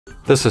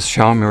This is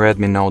Xiaomi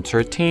Redmi Note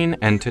 13,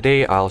 and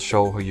today I'll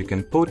show how you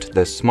can put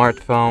the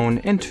smartphone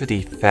into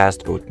the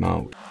Fastboot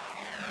mode.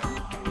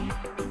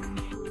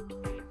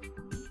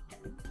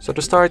 So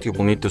to start, you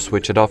will need to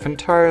switch it off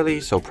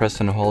entirely, so press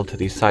and hold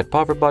the side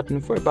power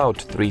button for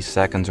about 3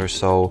 seconds or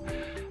so.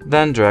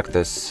 Then drag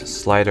this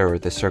slider or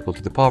the circle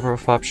to the power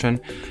off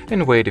option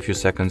and wait a few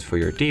seconds for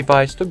your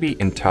device to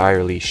be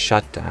entirely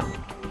shut down.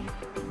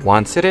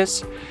 Once it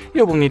is,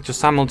 you will need to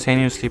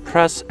simultaneously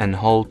press and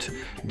hold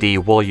the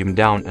volume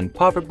down and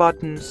power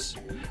buttons,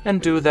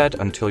 and do that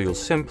until you'll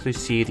simply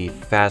see the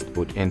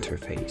Fastboot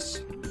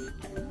interface.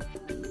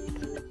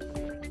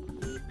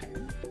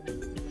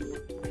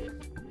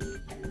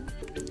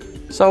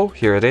 So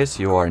here it is,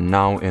 you are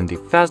now in the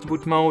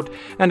Fastboot mode,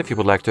 and if you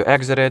would like to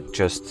exit it,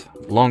 just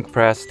long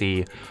press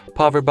the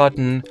power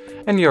button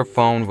and your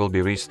phone will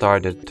be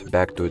restarted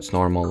back to its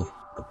normal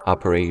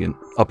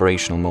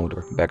operational mode,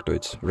 or back to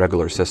its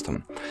regular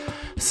system.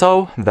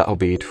 So that'll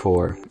be it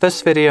for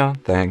this video.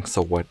 Thanks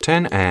for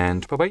watching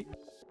and bye bye.